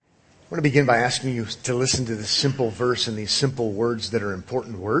I want to begin by asking you to listen to this simple verse and these simple words that are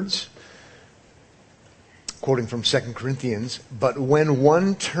important words. Quoting from 2 Corinthians, "But when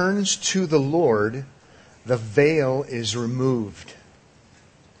one turns to the Lord, the veil is removed."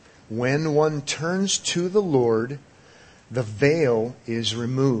 When one turns to the Lord, the veil is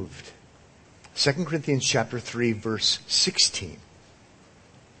removed. 2 Corinthians chapter 3, verse 16.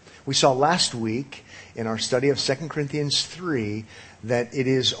 We saw last week in our study of 2 Corinthians 3 that it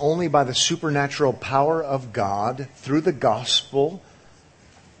is only by the supernatural power of God through the gospel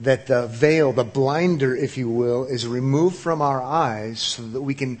that the veil, the blinder, if you will, is removed from our eyes so that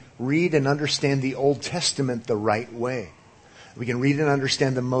we can read and understand the Old Testament the right way. We can read and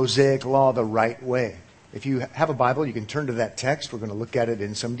understand the Mosaic Law the right way. If you have a Bible, you can turn to that text. We're going to look at it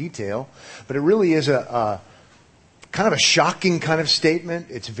in some detail. But it really is a kind of a shocking kind of statement.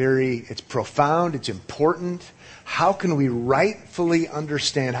 It's profound. It's important. How can we rightfully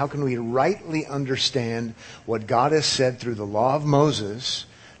understand, how can we rightly understand what God has said through the law of Moses?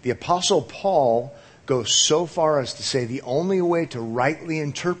 The Apostle Paul goes so far as to say the only way to rightly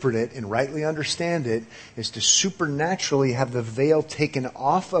interpret it and rightly understand it is to supernaturally have the veil taken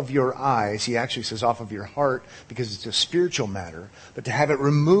off of your eyes. He actually says off of your heart because it's a spiritual matter. But to have it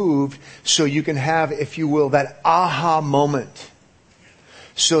removed so you can have, if you will, that aha moment.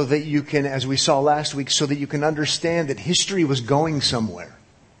 So that you can, as we saw last week, so that you can understand that history was going somewhere.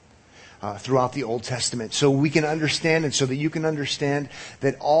 Throughout the Old Testament. So we can understand and so that you can understand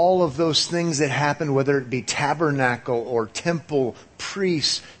that all of those things that happened, whether it be tabernacle or temple,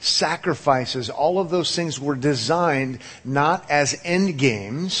 priests, sacrifices, all of those things were designed not as end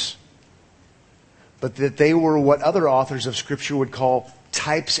games, but that they were what other authors of Scripture would call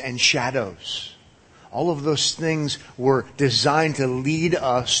types and shadows. All of those things were designed to lead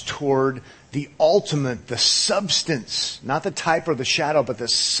us toward the ultimate, the substance, not the type or the shadow, but the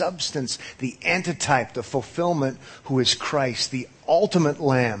substance, the antitype, the fulfillment, who is Christ, the ultimate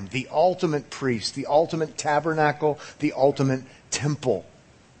Lamb, the ultimate priest, the ultimate tabernacle, the ultimate temple.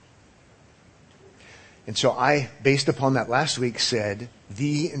 And so I, based upon that last week, said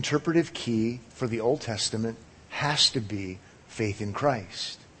the interpretive key for the Old Testament has to be faith in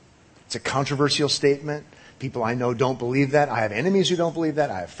Christ. It's a controversial statement. People I know don't believe that. I have enemies who don't believe that.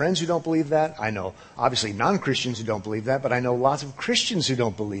 I have friends who don't believe that. I know, obviously, non-Christians who don't believe that, but I know lots of Christians who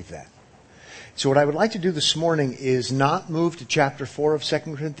don't believe that. So what I would like to do this morning is not move to chapter 4 of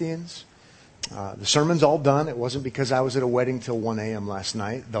 2 Corinthians. The sermon's all done. It wasn't because I was at a wedding till 1 a.m. last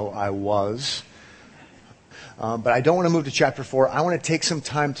night, though I was. But I don't want to move to chapter 4. I want to take some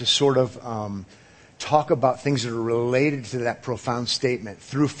time to sort of talk about things that are related to that profound statement.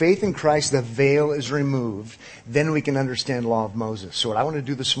 Through faith in Christ, the veil is removed. Then we can understand law of Moses. So what I want to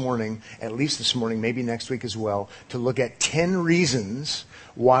do this morning, at least this morning, maybe next week as well, to look at 10 reasons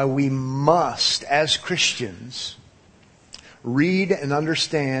why we must, as Christians, read and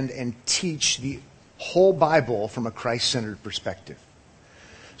understand and teach the whole Bible from a Christ-centered perspective.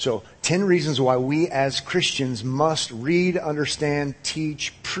 So 10 reasons why we as Christians must read, understand,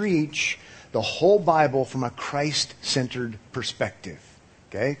 teach, preach the whole Bible from a Christ-centered perspective.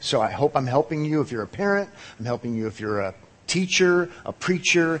 Okay? So I hope I'm helping you if you're a parent. I'm helping you if you're a teacher, a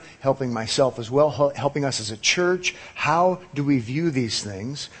preacher, helping myself as well, helping us as a church. How do we view these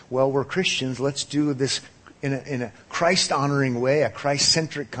things? Well, we're Christians. Let's do this in a Christ-honoring way, a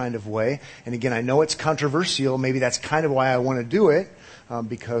Christ-centric kind of way. And again, I know it's controversial. Maybe that's kind of why I want to do it.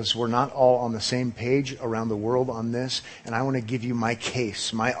 Because we're not all on the same page around the world on this. And I want to give you my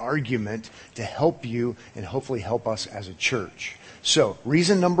case, my argument to help you and hopefully help us as a church. So,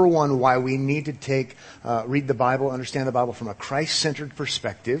 reason number 1 why we need to read the Bible, understand the Bible from a Christ-centered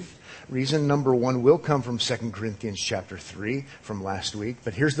perspective. Reason number 1 will come from 2 Corinthians chapter 3 from last week.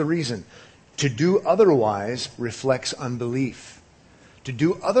 But here's the reason. To do otherwise reflects unbelief. To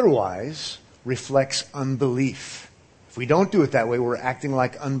do otherwise reflects unbelief. If we don't do it that way, we're acting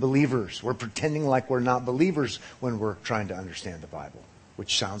like unbelievers. We're pretending like we're not believers when we're trying to understand the Bible,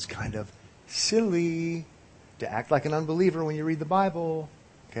 which sounds kind of silly to act like an unbeliever when you read the Bible.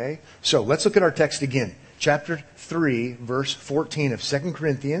 Okay? So let's look at our text again. Chapter 3, verse 14 of 2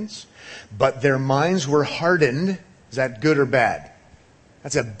 Corinthians. But their minds were hardened. Is that good or bad?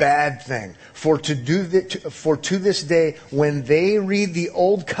 That's a bad thing. For to this day, when they read the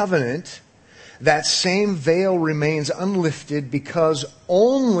Old Covenant, that same veil remains unlifted because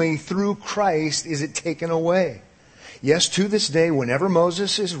only through Christ is it taken away. Yes, to this day, whenever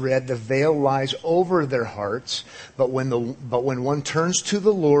Moses is read, the veil lies over their hearts, but when one turns to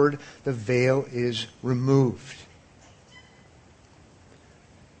the Lord, the veil is removed.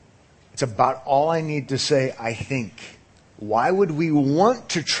 It's about all I need to say, I think, Why would we want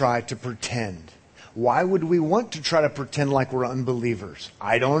to try to pretend? Why would we want to try to pretend like we're unbelievers?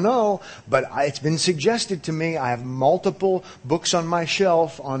 I don't know, but it's been suggested to me. I have multiple books on my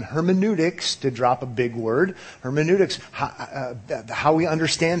shelf on hermeneutics, to drop a big word. Hermeneutics, how we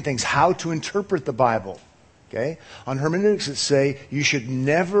understand things, how to interpret the Bible. Okay? On hermeneutics, it say you should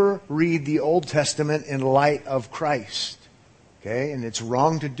never read the Old Testament in light of Christ. Okay? And it's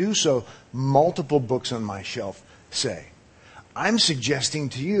wrong to do so. Multiple books on my shelf say. I'm suggesting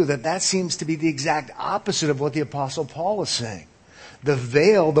to you that that seems to be the exact opposite of what the Apostle Paul is saying. The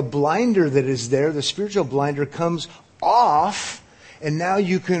veil, the blinder that is there, the spiritual blinder, comes off, and now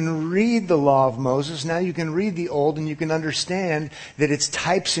you can read the law of Moses. Now you can read the Old, and you can understand that it's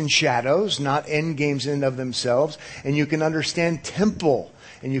types and shadows, not end games in and of themselves. And you can understand temple.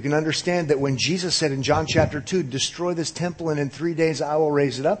 And you can understand that when Jesus said in John chapter 2, destroy this temple, and in 3 days I will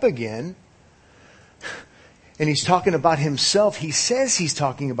raise it up again. And he's talking about himself. He says he's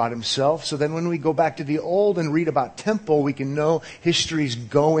talking about himself. So then when we go back to the Old and read about temple, we can know history's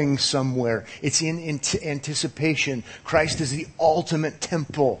going somewhere. It's in anticipation. Christ is the ultimate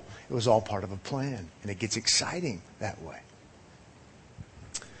temple. It was all part of a plan. And it gets exciting that way.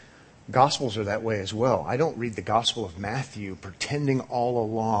 Gospels are that way as well. I don't read the Gospel of Matthew pretending all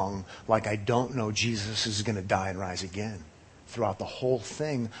along like I don't know Jesus is going to die and rise again. Throughout the whole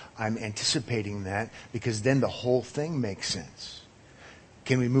thing, I'm anticipating that, because then the whole thing makes sense.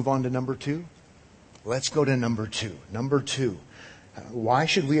 Can we move on to number 2? Let's go to number 2. Number 2. Why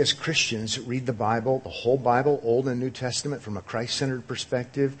should we as Christians read the Bible, the whole Bible, Old and New Testament, from a Christ-centered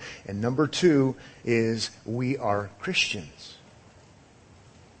perspective? And number 2 is we are Christians.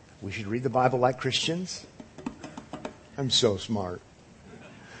 We should read the Bible like Christians. I'm so smart.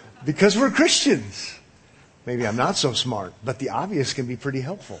 Because we're Christians. Maybe I'm not so smart, but the obvious can be pretty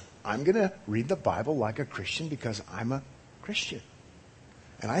helpful. I'm going to read the Bible like a Christian because I'm a Christian.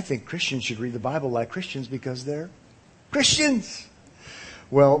 And I think Christians should read the Bible like Christians because they're Christians.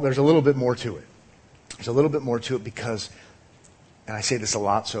 Well, there's a little bit more to it. There's a little bit more to it because, and I say this a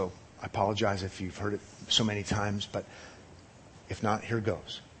lot, so I apologize if you've heard it so many times, but if not, here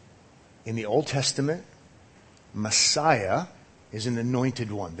goes. In the Old Testament, Messiah is an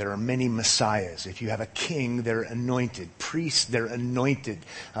anointed one. There are many messiahs. If you have a king, they're anointed. Priests, they're anointed.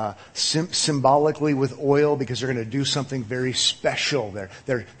 Symbolically with oil, because they're going to do something very special.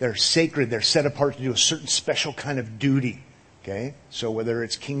 They're sacred. They're set apart to do a certain special kind of duty. Okay? So whether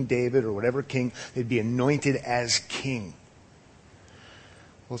it's King David or whatever king, they'd be anointed as king.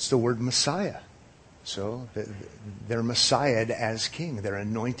 Well, it's the word Messiah. So they're messiahed as king. They're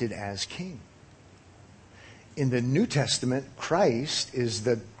anointed as king. In the New Testament, Christ is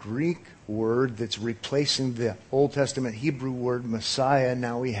the Greek word that's replacing the Old Testament Hebrew word Messiah.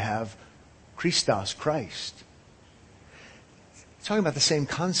 Now we have Christos, Christ. It's talking about the same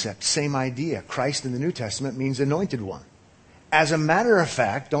concept, same idea. Christ in the New Testament means anointed one. As a matter of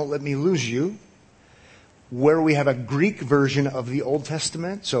fact, don't let me lose you, where we have a Greek version of the Old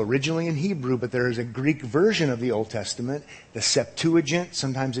Testament, so originally in Hebrew, but there is a Greek version of the Old Testament, the Septuagint.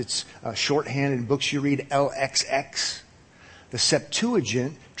 Sometimes it's shorthand in books you read, LXX. The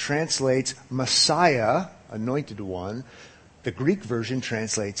Septuagint translates Messiah, anointed one. The Greek version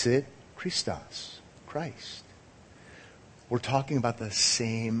translates it Christos, Christ. We're talking about the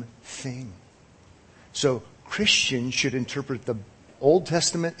same thing. So Christians should interpret the Old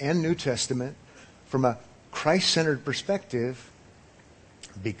Testament and New Testament from a Christ-centered perspective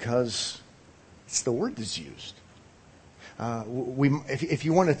because it's the word that's used. If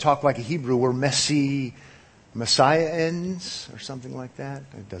you want to talk like a Hebrew, we're Messiahans or something like that.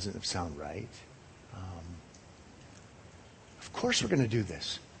 It doesn't sound right. Of course we're going to do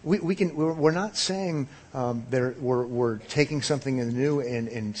this. We're not saying we're taking something new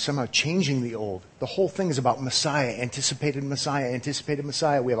and somehow changing the old. The whole thing is about Messiah, anticipated Messiah, anticipated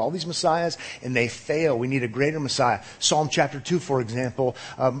Messiah. We have all these Messiahs and they fail. We need a greater Messiah. Psalm chapter 2, for example,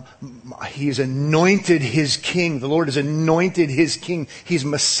 He has anointed His king. The Lord has anointed His king. He's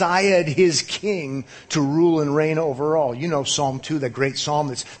Messiahed His king to rule and reign over all. You know Psalm 2, that great psalm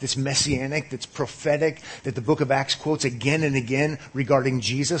that's messianic, that's prophetic, that the book of Acts quotes again and again regarding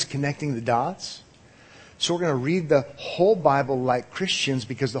Jesus, connecting the dots. So we're going to read the whole Bible like Christians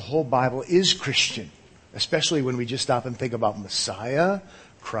because the whole Bible is Christian. Especially when we just stop and think about Messiah,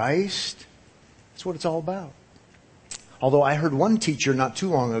 Christ. That's what it's all about. Although I heard one teacher not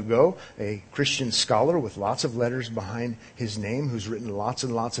too long ago, a Christian scholar with lots of letters behind his name, who's written lots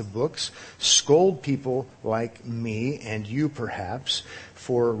and lots of books, scold people like me and you perhaps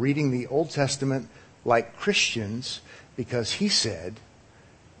for reading the Old Testament like Christians because he said,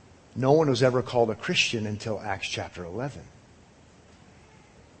 No one was ever called a Christian until Acts chapter 11.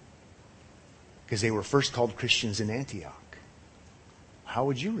 Because they were first called Christians in Antioch. How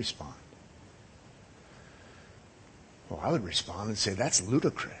would you respond? Well, I would respond and say, that's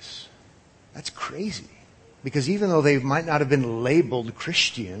ludicrous. That's crazy. Because even though they might not have been labeled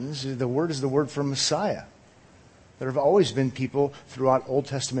Christians, the word is the word for Messiah. There have always been people throughout Old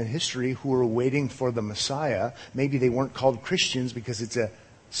Testament history who were waiting for the Messiah. Maybe they weren't called Christians because it's a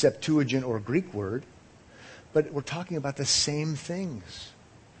Septuagint or Greek word. But we're talking about the same things.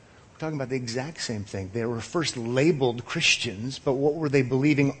 We're talking about the exact same thing. They were first labeled Christians, but what were they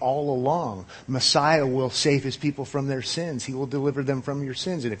believing all along? Messiah will save his people from their sins. He will deliver them from your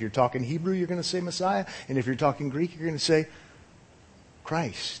sins. And if you're talking Hebrew, you're going to say Messiah. And if you're talking Greek, you're going to say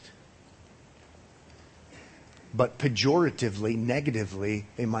Christ. But pejoratively, negatively,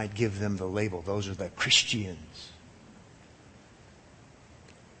 they might give them the label. Those are the Christians.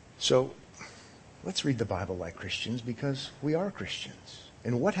 So, let's read the Bible like Christians because we are Christians.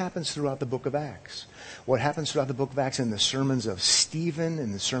 And what happens throughout the book of Acts? What happens throughout the book of Acts in the sermons of Stephen,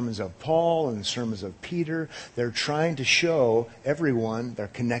 in the sermons of Paul, in the sermons of Peter? They're trying to show everyone, they're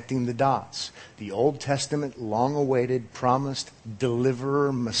connecting the dots. The Old Testament, long-awaited, promised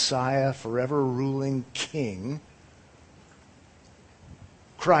deliverer, Messiah, forever ruling king,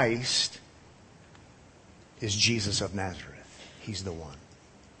 Christ, is Jesus of Nazareth. He's the one.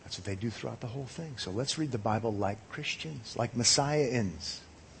 That's what they do throughout the whole thing. So let's read the Bible like Christians, like Messiahans.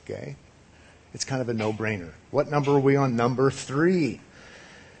 Okay? It's kind of a no-brainer. What number are we on? Number 3.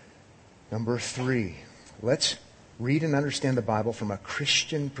 Number 3. Let's read and understand the Bible from a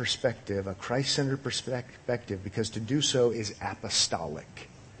Christian perspective, a Christ-centered perspective, because to do so is apostolic.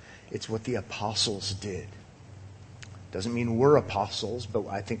 It's what the apostles did. Doesn't mean we're apostles, but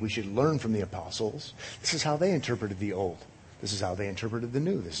I think we should learn from the apostles. This is how they interpreted the Old. This is how they interpreted the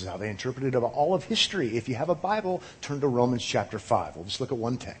New. This is how they interpreted all of history. If you have a Bible, turn to Romans chapter 5. We'll just look at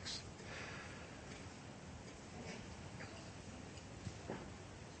one text.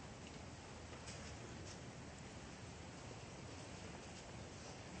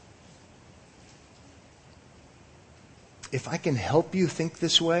 If I can help you think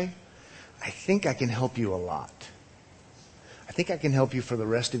this way, I think I can help you a lot. I think I can help you for the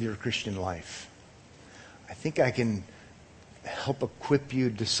rest of your Christian life. I think I can help equip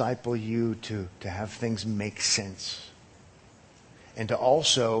you, disciple you to have things make sense. And to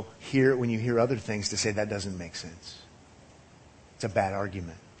also hear, when you hear other things, to say that doesn't make sense. It's a bad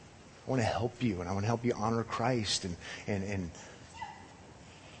argument. I want to help you, and I want to help you honor Christ and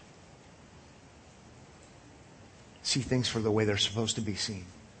see things for the way they're supposed to be seen.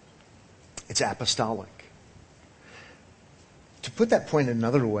 It's apostolic. To put that point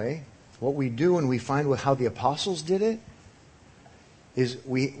another way, what we do and we find with how the apostles did it is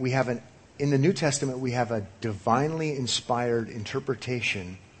we have in the New Testament, we have a divinely inspired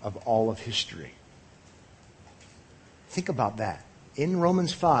interpretation of all of history. Think about that. In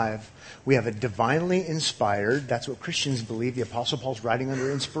Romans 5, we have a divinely inspired, that's what Christians believe, the Apostle Paul's writing under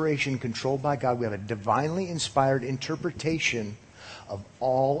inspiration, controlled by God. We have a divinely inspired interpretation of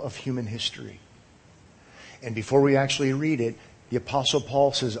all of human history. And before we actually read it, the Apostle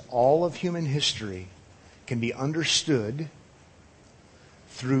Paul says all of human history can be understood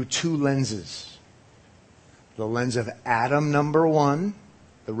through 2 lenses. The lens of Adam, number 1,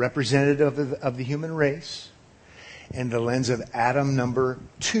 the representative of the human race, and the lens of Adam, number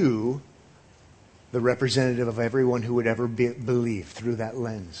 2, the representative of everyone who would ever believe through that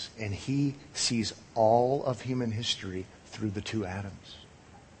lens. And he sees all of human history through the 2 Adams.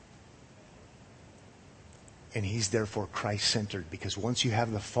 And he's therefore Christ-centered, because once you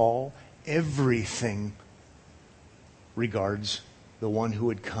have the fall, everything regards the one who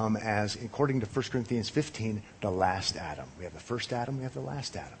would come as, according to 1 Corinthians 15, the last Adam. We have the first Adam, we have the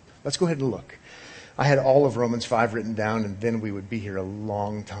last Adam. Let's go ahead and look. I had all of Romans 5 written down, and then we would be here a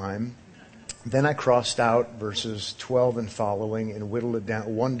long time. Then I crossed out verses 12 and following and whittled it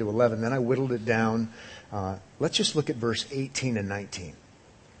down, 1 to 11. Then I whittled it down. Let's just look at verse 18 and 19.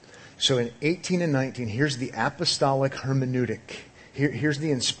 So in 18 and 19, here's the apostolic hermeneutic. Here's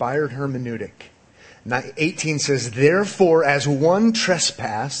the inspired hermeneutic. 18 says, therefore, as one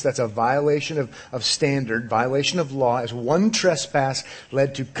trespass, that's a violation of standard, violation of law, as one trespass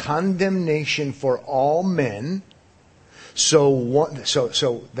led to condemnation for all men, so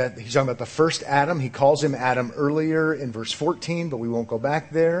that he's talking about the first Adam. He calls him Adam earlier in verse 14, but we won't go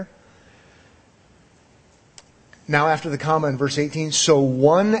back there. Now after the comma in verse 18, so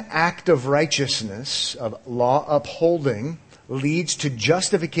one act of righteousness, of law upholding, leads to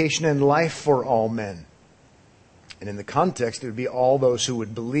justification and life for all men. And in the context, it would be all those who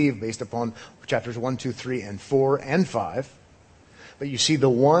would believe based upon chapters 1, 2, 3, and 4, and 5. But you see the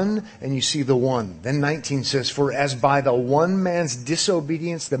one and you see the one. Then 19 says, for as by the one man's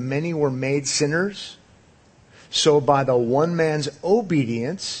disobedience the many were made sinners, so by the one man's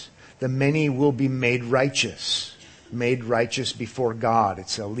obedience the many will be made righteous. Made righteous before God.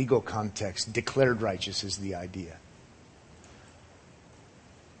 It's a legal context. Declared righteous is the idea.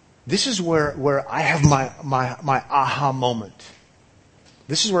 This is where I have my aha moment.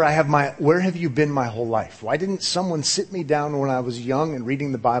 This is where I have where have you been my whole life? Why didn't someone sit me down when I was young and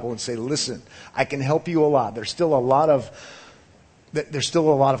reading the Bible and say, listen, I can help you a lot. There's still a lot of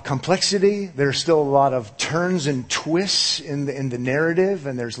complexity. There's still a lot of turns and twists in the narrative,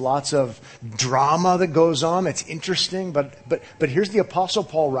 and there's lots of drama that goes on. It's interesting, but here's the Apostle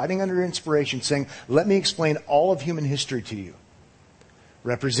Paul writing under inspiration saying, let me explain all of human history to you.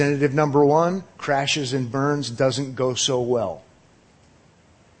 Representative number 1, crashes and burns, doesn't go so well.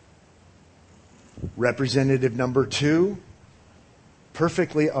 Representative number 2,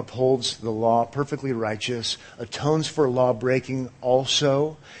 perfectly upholds the law, perfectly righteous, atones for law breaking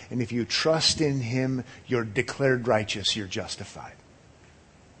also, and if you trust in him, you're declared righteous, you're justified.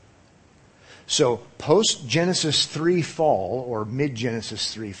 So post-Genesis 3 fall, or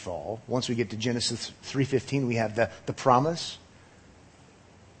mid-Genesis 3 fall, once we get to Genesis 3:15, we have the promise.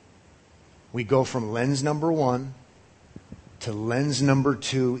 We go from lens number 1 to lens number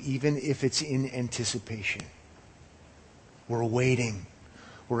 2, even if it's in anticipation. We're waiting.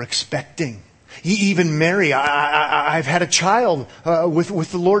 We're expecting. Even Mary, I've had a child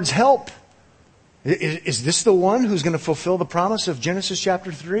with the Lord's help. Is this the one who's going to fulfill the promise of Genesis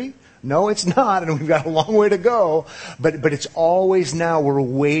chapter 3? No, it's not, and we've got a long way to go. But it's always now we're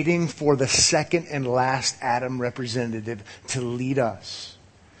waiting for the second and last Adam representative to lead us.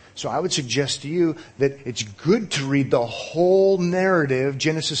 So I would suggest to you that it's good to read the whole narrative,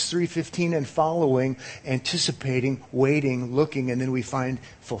 Genesis 3:15 and following, anticipating, waiting, looking, and then we find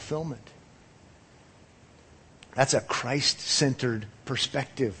fulfillment. That's a Christ-centered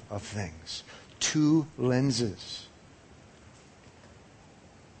perspective of things. 2 lenses.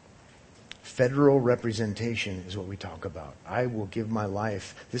 Federal representation is what we talk about. I will give my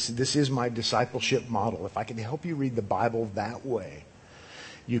life. This is my discipleship model. If I can help you read the Bible that way,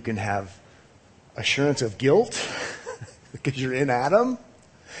 you can have assurance of guilt because you're in Adam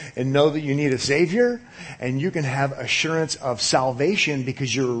and know that you need a Savior. And you can have assurance of salvation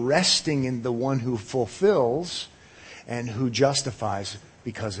because you're resting in the one who fulfills and who justifies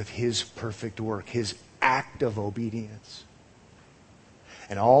because of his perfect work, his act of obedience.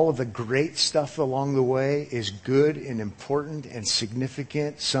 And all of the great stuff along the way is good and important and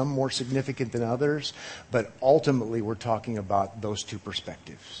significant, some more significant than others, but ultimately we're talking about those 2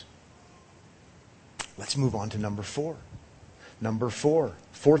 perspectives. Let's move on to number 4. Number 4,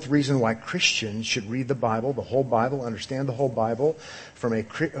 fourth reason why Christians should read the Bible, the whole Bible, understand the whole Bible from a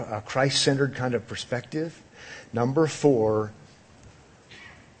Christ-centered kind of perspective. Number 4,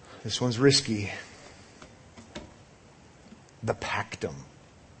 this one's risky. The pactum.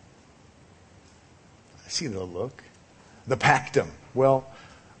 See the look? The pactum. Well,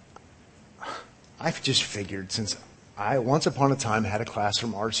 I've just figured since I once upon a time had a class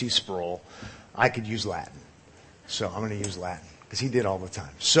from R.C. Sproul, I could use Latin. So I'm going to use Latin because he did all the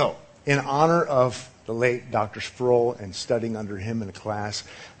time. So in honor of the late Dr. Sproul and studying under him in a class,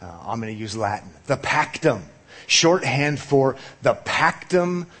 I'm going to use Latin. The pactum. Shorthand for the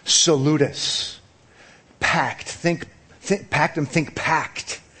pactum salutis. Pact. Think pactum, think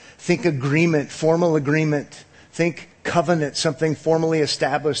pact. Think agreement, formal agreement. Think covenant, something formally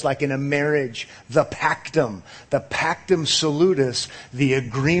established like in a marriage. The pactum salutis, the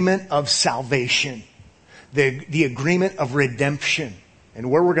agreement of salvation. The agreement of redemption. And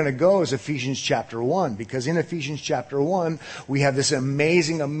where we're going to go is Ephesians chapter 1, because in Ephesians chapter 1, we have this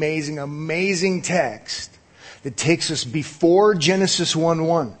amazing, amazing, amazing text that takes us before Genesis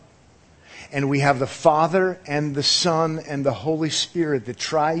 1:1. And we have the Father and the Son and the Holy Spirit, the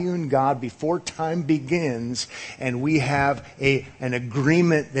triune God, before time begins, and we have an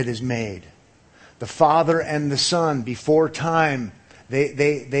agreement that is made. The Father and the Son, before time,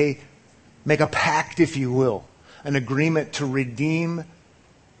 they make a pact, if you will, an agreement to redeem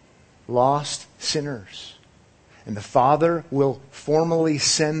lost sinners. And the Father will formally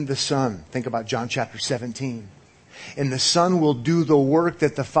send the Son. Think about John chapter 17. And the Son will do the work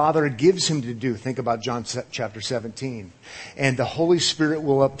that the Father gives him to do. Think about John chapter 17. And the Holy Spirit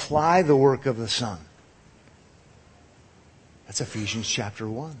will apply the work of the Son. That's Ephesians chapter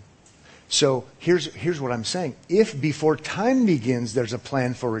 1. So here's what I'm saying. If before time begins there's a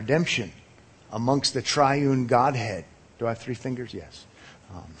plan for redemption, amongst the triune Godhead. Do I have 3 fingers? Yes.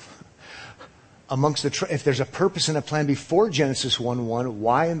 If there's a purpose and a plan before Genesis 1:1,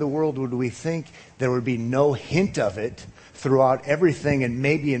 why in the world would we think there would be no hint of it throughout everything, and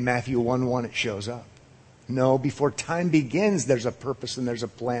maybe in Matthew 1:1 it shows up? No, before time begins, there's a purpose and there's a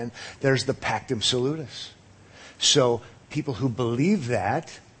plan. There's the Pactum Salutis. So people who believe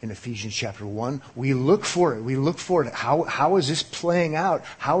that, in Ephesians chapter 1, we look for it. We look for it. How is this playing out?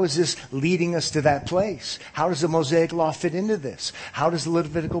 How is this leading us to that place? How does the Mosaic law fit into this? How does the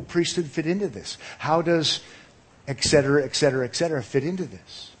Levitical priesthood fit into this? How does et cetera, et cetera, et cetera fit into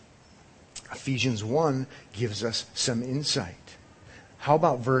this? Ephesians 1 gives us some insight. How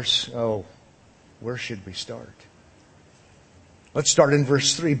about where should we start? Let's start in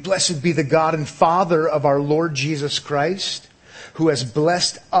verse 3. Blessed be the God and Father of our Lord Jesus Christ, who has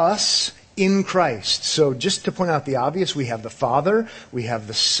blessed us in Christ. So just to point out the obvious, we have the Father, we have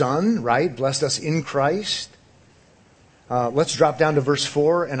the Son, right? Blessed us in Christ. Let's drop down to verse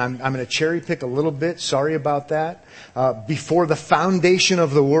 4, and I'm going to cherry pick a little bit. Sorry about that. Before the foundation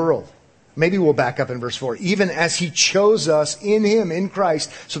of the world. Maybe we'll back up in verse 4. Even as He chose us in Him, in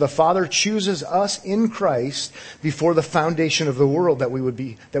Christ. So the Father chooses us in Christ before the foundation of the world that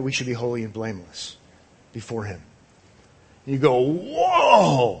we should be holy and blameless before Him. You go,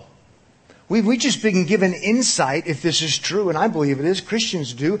 whoa! We've just been given insight, if this is true, and I believe it is,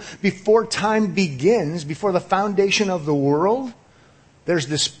 Christians do, before time begins, before the foundation of the world, there's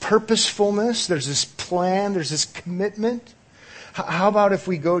this purposefulness, there's this plan, there's this commitment. How about if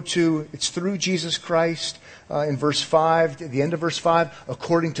we go to, it's through Jesus Christ in verse 5, at the end of verse 5,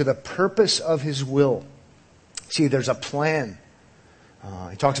 according to the purpose of His will. See, there's a plan.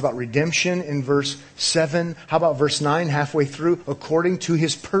 He talks about redemption in verse 7. How about verse 9, halfway through? According to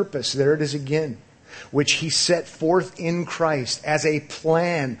His purpose. There it is again. Which He set forth in Christ as a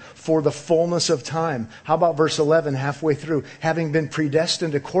plan for the fullness of time. How about verse 11, halfway through? Having been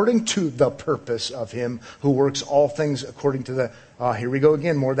predestined according to the purpose of Him who works all things according to the, here we go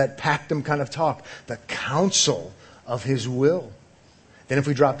again, more of that pactum kind of talk. The counsel of His will. Then if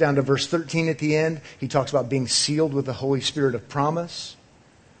we drop down to verse 13 at the end, he talks about being sealed with the Holy Spirit of promise.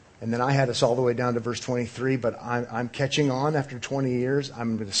 And then I had us all the way down to verse 23, but I'm catching on after 20 years.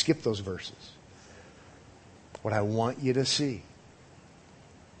 I'm going to skip those verses. What I want you to see,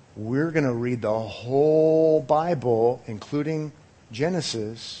 we're going to read the whole Bible, including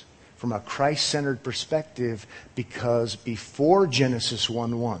Genesis, from a Christ-centered perspective, because before Genesis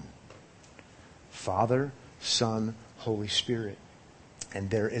 1:1, Father, Son, Holy Spirit. And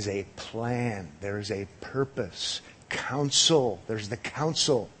there is a plan. There is a purpose. Counsel. There's the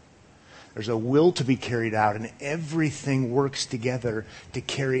counsel. There's a will to be carried out. And everything works together to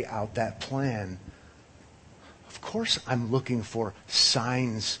carry out that plan. Of course, I'm looking for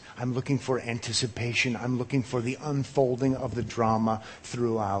signs. I'm looking for anticipation. I'm looking for the unfolding of the drama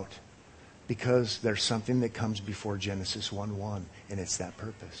throughout. Because there's something that comes before Genesis 1:1. And it's that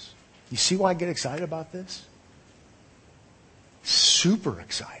purpose. You see why I get excited about this? Super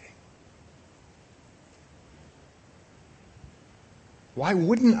exciting. Why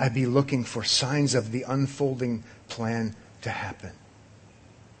wouldn't I be looking for signs of the unfolding plan to happen?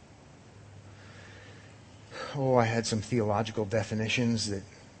 Oh, I had some theological definitions that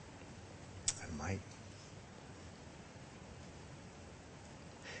I might.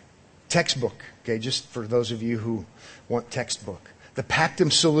 Textbook, okay, just for those of you who want textbook. The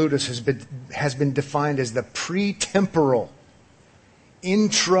Pactum Salutis has been defined as the pre-temporal,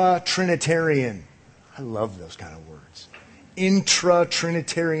 intra-Trinitarian. I love those kind of words.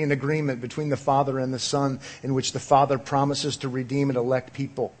 Intra-Trinitarian agreement between the Father and the Son, in which the Father promises to redeem and elect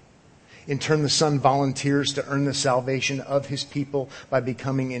people. In turn, the Son volunteers to earn the salvation of His people by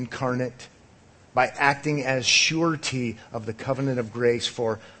becoming incarnate, by acting as surety of the covenant of grace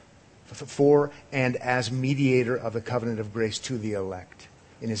for and as mediator of the covenant of grace to the elect.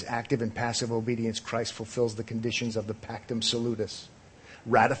 In His active and passive obedience, Christ fulfills the conditions of the Pactum Salutis,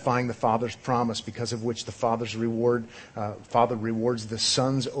 ratifying the Father's promise, because of which the Father rewards the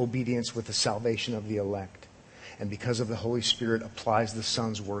Son's obedience with the salvation of the elect. And because of the Holy Spirit, applies the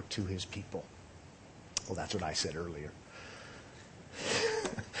Son's work to His people. Well, that's what I said earlier.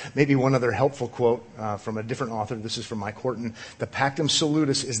 Maybe one other helpful quote from a different author. This is from Mike Horton. The Pactum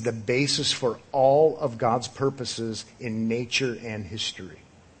Salutis is the basis for all of God's purposes in nature and history.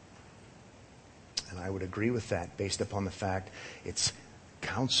 And I would agree with that based upon the fact it's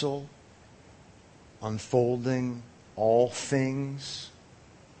counsel, unfolding, all things.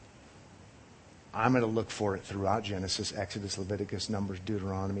 I'm going to look for it throughout Genesis, Exodus, Leviticus, Numbers,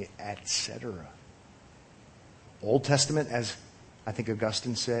 Deuteronomy, etc. Old Testament as I think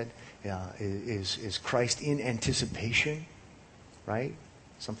Augustine said, is Christ in anticipation, right?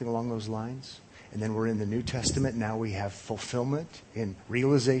 Something along those lines. And then we're in the New Testament. Now we have fulfillment in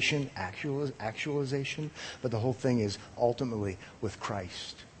realization, actualization. But the whole thing is ultimately with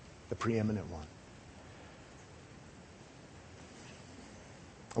Christ, the preeminent one.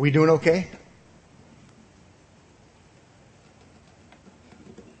 Are we doing okay?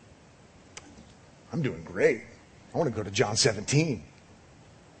 I'm doing great. I want to go to John 17.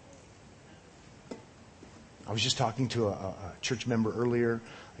 I was just talking to a church member earlier,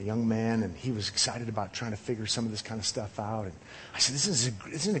 a young man, and he was excited about trying to figure some of this kind of stuff out. And I said,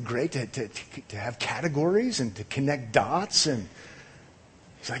 isn't it great to have categories and to connect dots? And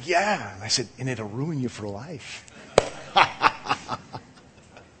he's like, yeah. And I said, and it'll ruin you for life.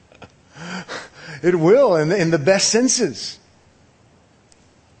 It will, in the best senses.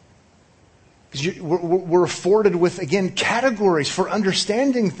 Because we're afforded with, again, categories for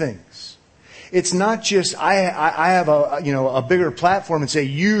understanding things. It's not just I have a bigger platform and say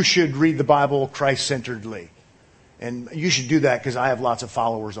you should read the Bible Christ-centeredly, and you should do that because I have lots of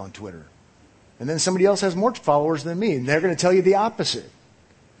followers on Twitter. And then somebody else has more followers than me, and they're going to tell you the opposite.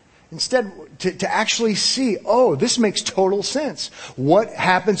 Instead, to actually see, oh, this makes total sense. What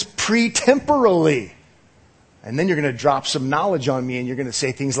happens pretemporally? And then you're going to drop some knowledge on me and you're going to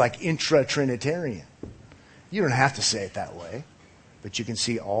say things like intra-Trinitarian. You don't have to say it that way, but you can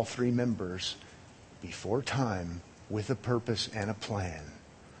see all three members before time with a purpose and a plan.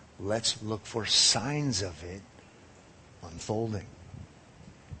 Let's look for signs of it unfolding.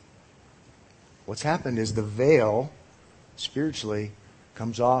 What's happened is the veil, spiritually,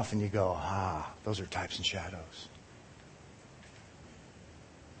 comes off and you go, those are types and shadows.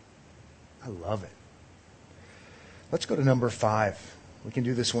 I love it. Let's go to number 5. We can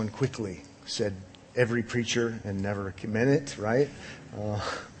do this one quickly. Said every preacher and never a minute, right?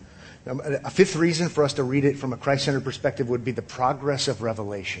 A fifth reason for us to read it from a Christ-centered perspective would be the progress of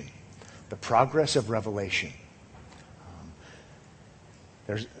revelation. The progress of revelation.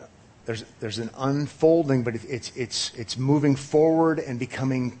 There's an unfolding, but it's moving forward and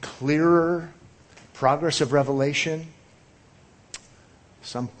becoming clearer. Progress of revelation.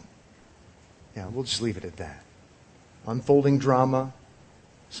 We'll just leave it at that. Unfolding drama.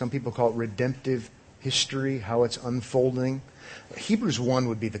 Some people call it redemptive history, how it's unfolding. Hebrews 1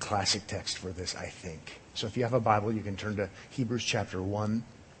 would be the classic text for this, I think. So if you have a Bible, you can turn to Hebrews chapter 1.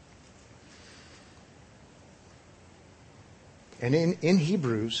 And in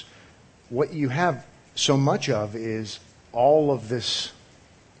Hebrews, what you have so much of is all of this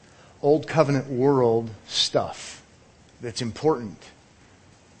Old Covenant world stuff that's important.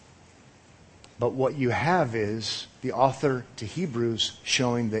 But what you have is the author to Hebrews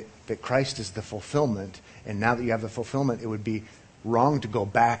showing that Christ is the fulfillment. And now that you have the fulfillment, it would be wrong to go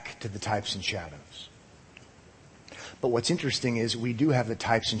back to the types and shadows. But what's interesting is we do have the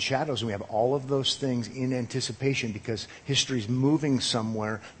types and shadows, and we have all of those things in anticipation because history's moving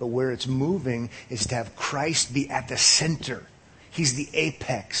somewhere. But where it's moving is to have Christ be at the center. He's the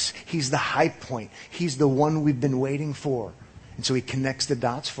apex. He's the high point. He's the one we've been waiting for. And so he connects the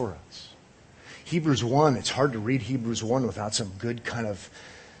dots for us. Hebrews 1, it's hard to read Hebrews 1 without some good kind of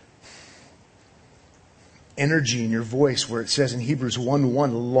energy in your voice, where it says in Hebrews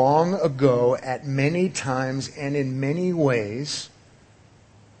 1:1, long ago, at many times and in many ways,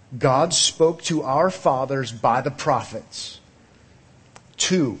 God spoke to our fathers by the prophets.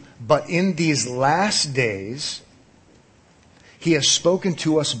 2, but in these last days, He has spoken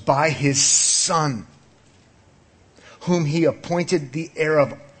to us by His Son, whom He appointed the heir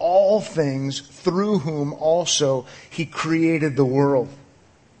of all things, through whom also He created the world.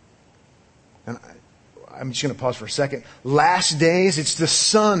 And I'm just going to pause for a second. Last days, it's the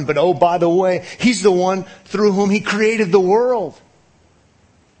Son, but oh, by the way, He's the one through whom He created the world.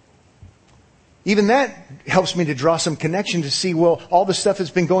 Even that helps me to draw some connection to see, well, all the stuff that's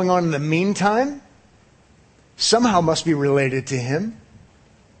been going on in the meantime somehow must be related to Him.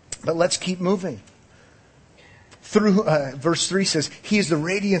 But let's keep moving. Through verse 3 says, He is the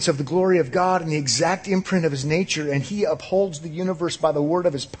radiance of the glory of God and the exact imprint of His nature, and He upholds the universe by the word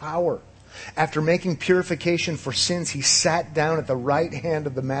of His power. After making purification for sins, He sat down at the right hand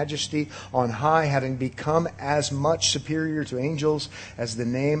of the Majesty on high, having become as much superior to angels as the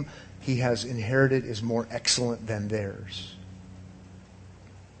name He has inherited is more excellent than theirs.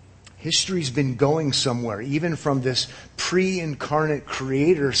 History's been going somewhere, even from this pre-incarnate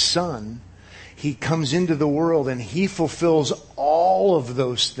Creator Son. He comes into the world and He fulfills all all of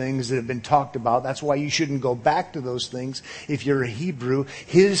those things that have been talked about. That's why you shouldn't go back to those things if you're a Hebrew.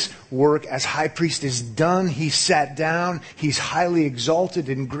 His work as high priest is done. He sat down. He's highly exalted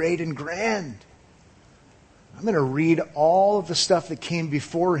and great and grand. I'm going to read all of the stuff that came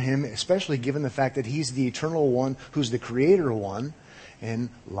before him, especially given the fact that he's the eternal one, who's the creator one, in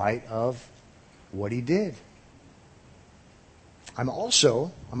light of what he did. I'm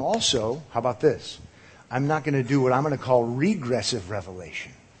also, how about this? I'm not going to do what I'm going to call regressive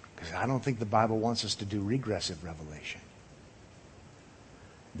revelation, because I don't think the Bible wants us to do regressive revelation.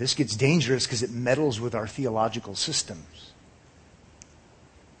 This gets dangerous because it meddles with our theological systems.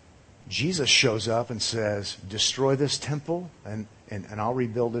 Jesus shows up and says, destroy this temple and I'll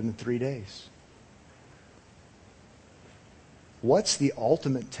rebuild it in 3 days. What's the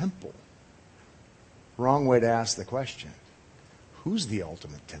ultimate temple? Wrong way to ask the question. Who's the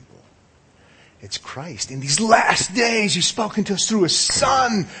ultimate temple? It's Christ. In these last days, He's spoken to us through His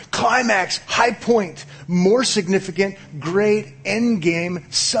Son. Climax, high point, more significant, great, end game,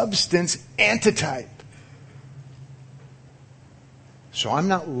 substance, antitype. So I'm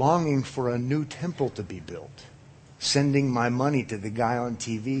not longing for a new temple to be built, sending my money to the guy on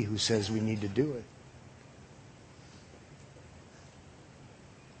TV who says we need to do it.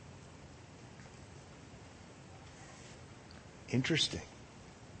 Interesting.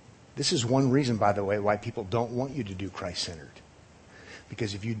 This is one reason, by the way, why people don't want you to do Christ-centered.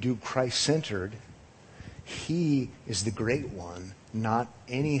 Because if you do Christ-centered, He is the great one, not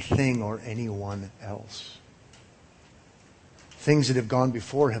anything or anyone else. Things that have gone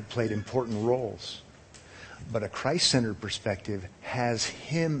before have played important roles. But a Christ-centered perspective has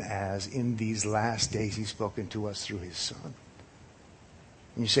Him as, in these last days, He's spoken to us through His Son.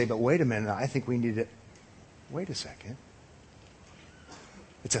 And you say, but wait a minute, I think we need to... Wait a second.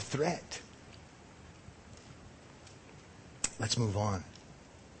 It's a threat. Let's move on.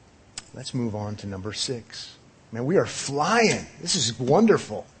 Let's move on to number 6. Man, we are flying. This is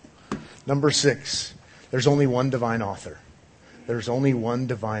wonderful. Number 6. There's only one divine author. There's only one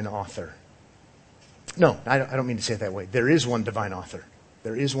divine author. No, I don't mean to say it that way. There is one divine author.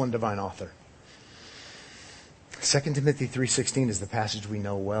 There is one divine author. 2 Timothy 3:16 is the passage we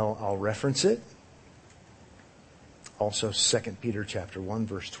know well. I'll reference it. Also 2 Peter chapter 1,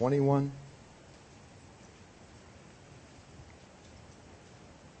 verse 21.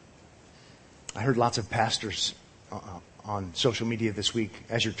 I heard lots of pastors on social media this week,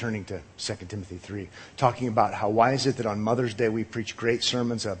 as you're turning to 2 Timothy 3, talking about how why is it that on Mother's Day we preach great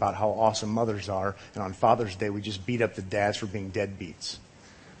sermons about how awesome mothers are, and on Father's Day we just beat up the dads for being deadbeats.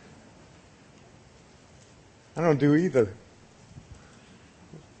 I don't do either.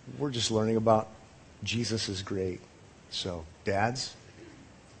 We're just learning about Jesus is great. So, dads,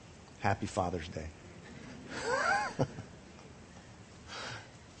 happy Father's Day.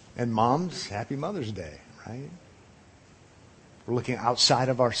 And moms, happy Mother's Day, right? We're looking outside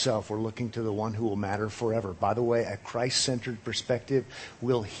of ourselves. We're looking to the one who will matter forever. By the way, a Christ-centered perspective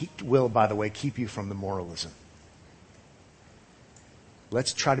will, by the way, keep you from the moralism.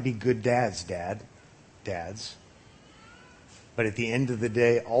 Let's try to be good dads. But at the end of the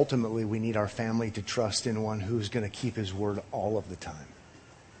day, ultimately, we need our family to trust in one who's going to keep His word all of the time.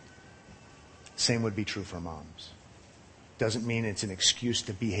 Same would be true for moms. Doesn't mean it's an excuse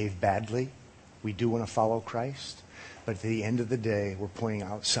to behave badly. We do want to follow Christ. But at the end of the day, we're pointing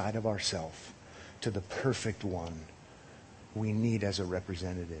outside of ourselves to the perfect one we need as a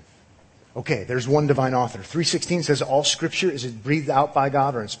representative. Okay, there's one divine author. 3:16 says, all Scripture is breathed out by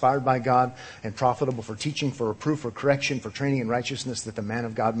God or inspired by God and profitable for teaching, for reproof, for correction, for training in righteousness, that the man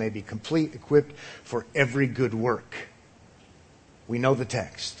of God may be complete, equipped for every good work. We know the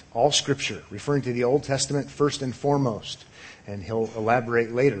text. All Scripture, referring to the Old Testament first and foremost. And he'll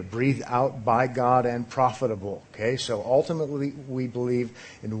elaborate later. Breathed out by God and profitable. Okay, so ultimately we believe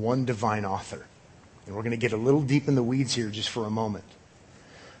in one divine author. And we're going to get a little deep in the weeds here just for a moment.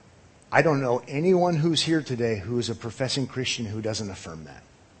 I don't know anyone who's here today who is a professing Christian who doesn't affirm that.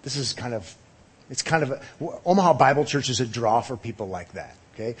 This is Omaha Bible Church is a draw for people like that.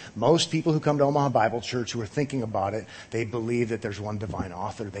 Okay? Most people who come to Omaha Bible Church who are thinking about it, they believe that there's one divine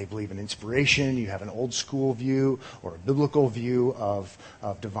author. They believe in inspiration. You have an old school view or a biblical view of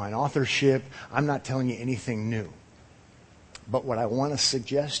divine authorship. I'm not telling you anything new. But what I want to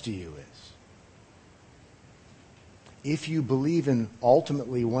suggest to you is, if you believe in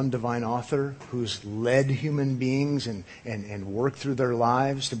ultimately one divine author who's led human beings and worked through their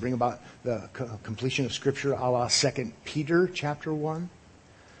lives to bring about the completion of Scripture, a la 2 Peter chapter 1,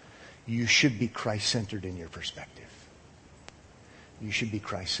 you should be Christ-centered in your perspective. You should be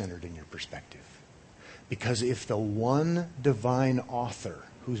Christ-centered in your perspective. Because if the one divine author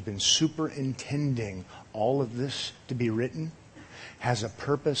who's been superintending all of this to be written has a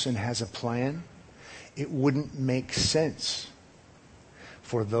purpose and has a plan, it wouldn't make sense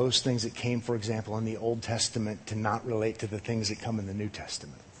for those things that came, for example, in the Old Testament to not relate to the things that come in the New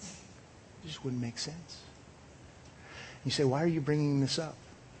Testament. It just wouldn't make sense. You say, why are you bringing this up?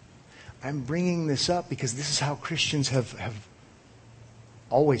 I'm bringing this up because this is how Christians have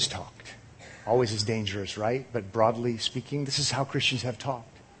always talked. Always is dangerous, right? But broadly speaking, this is how Christians have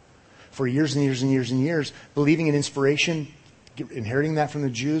talked. For years and years and years and years, believing in inspiration, inheriting that from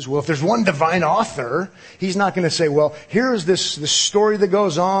the Jews. Well, if there's one divine author, he's not going to say, well, here's this story that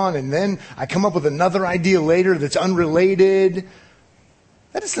goes on, and then I come up with another idea later that's unrelated.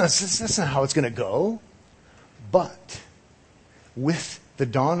 That's not how it's going to go. But with the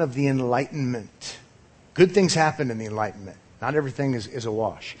dawn of the Enlightenment, good things happen in the Enlightenment. Not everything is a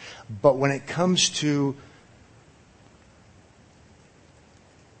wash. But when it comes to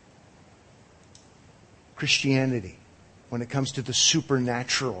Christianity, when it comes to the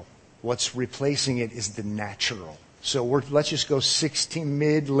supernatural, what's replacing it is the natural. So let's just go late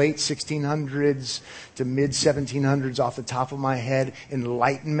 1600s to mid 1700s off the top of my head,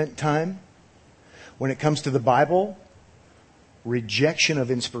 Enlightenment time. When it comes to the Bible, rejection of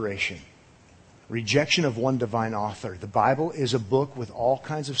inspiration. Rejection of one divine author. The Bible is a book with all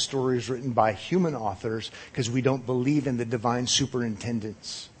kinds of stories written by human authors because we don't believe in the divine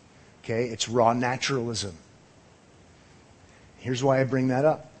superintendence. Okay? It's raw naturalism. Here's why I bring that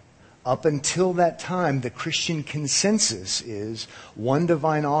up. Up until that time, the Christian consensus is one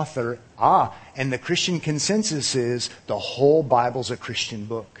divine author. And the Christian consensus is the whole Bible's a Christian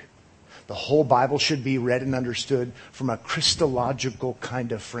book. The whole Bible should be read and understood from a Christological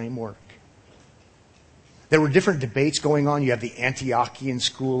kind of framework. There were different debates going on. You have the Antiochian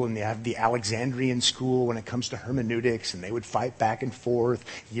school and you have the Alexandrian school when it comes to hermeneutics, and they would fight back and forth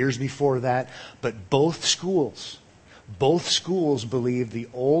years before that. But both schools believe the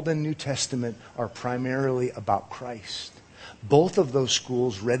Old and New Testament are primarily about Christ. Both of those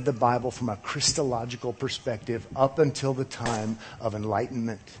schools read the Bible from a Christological perspective up until the time of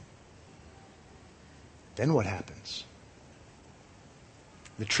Enlightenment. Then what happens?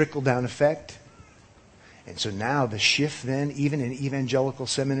 The trickle-down effect. And so now the shift then, even in evangelical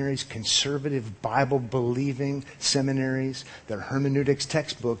seminaries, conservative Bible-believing seminaries, their hermeneutics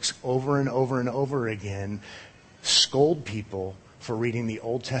textbooks over and over and over again scold people for reading the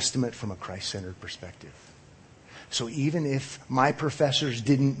Old Testament from a Christ-centered perspective. So even if my professors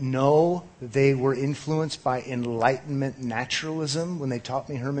didn't know they were influenced by Enlightenment naturalism when they taught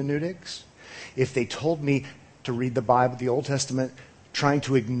me hermeneutics, if they told me to read the Bible, the Old Testament, trying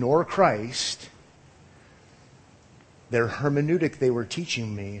to ignore Christ, their hermeneutic they were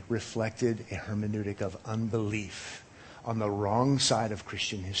teaching me reflected a hermeneutic of unbelief on the wrong side of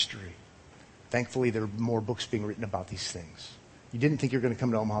Christian history. Thankfully, there are more books being written about these things. You didn't think you were going to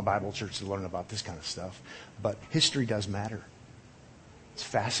come to Omaha Bible Church to learn about this kind of stuff, but history does matter. It's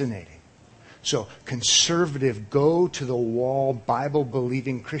fascinating. So conservative, go-to-the-wall,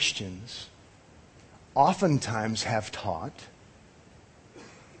 Bible-believing Christians oftentimes have taught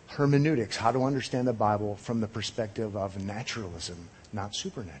hermeneutics, how to understand the Bible from the perspective of naturalism, not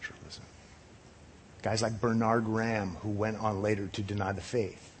supernaturalism. Guys like Bernard Ramm, who went on later to deny the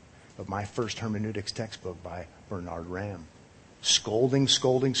faith. But my first hermeneutics textbook by Bernard Ramm. Scolding,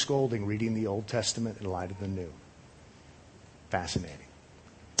 reading the Old Testament in light of the New. Fascinating.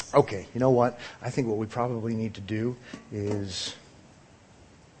 Okay, you know what? I think what we probably need to do is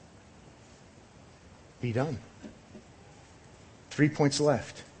be done. 3 points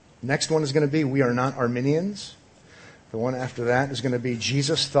left. Next one is going to be, we are not Arminians. The one after that is going to be,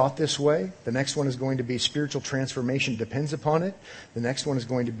 Jesus thought this way. The next one is going to be, spiritual transformation depends upon it. The next one is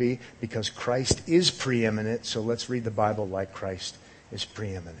going to be, because Christ is preeminent, so let's read the Bible like Christ is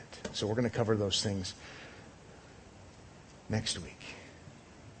preeminent. So we're going to cover those things next week.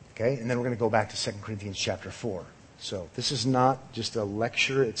 Okay? And then we're going to go back to 2 Corinthians chapter 4. So this is not just a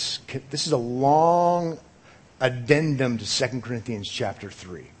lecture. This is a long addendum to 2 Corinthians chapter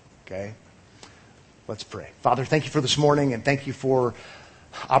 3. Okay? Let's pray. Father, thank you for this morning, and thank you for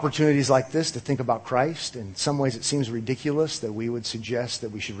opportunities like this to think about Christ. In some ways it seems ridiculous that we would suggest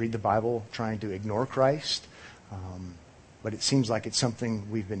that we should read the Bible trying to ignore Christ. But it seems like it's something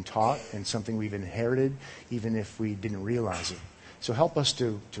we've been taught and something we've inherited, even if we didn't realize it. So help us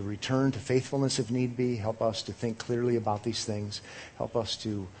to return to faithfulness if need be. Help us to think clearly about these things. Help us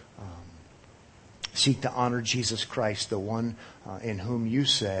to seek to honor Jesus Christ, the one in whom you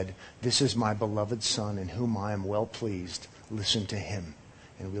said, "This is my beloved Son in whom I am well pleased. Listen to him."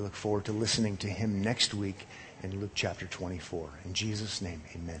 And we look forward to listening to him next week in Luke chapter 24. In Jesus' name,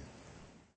 amen.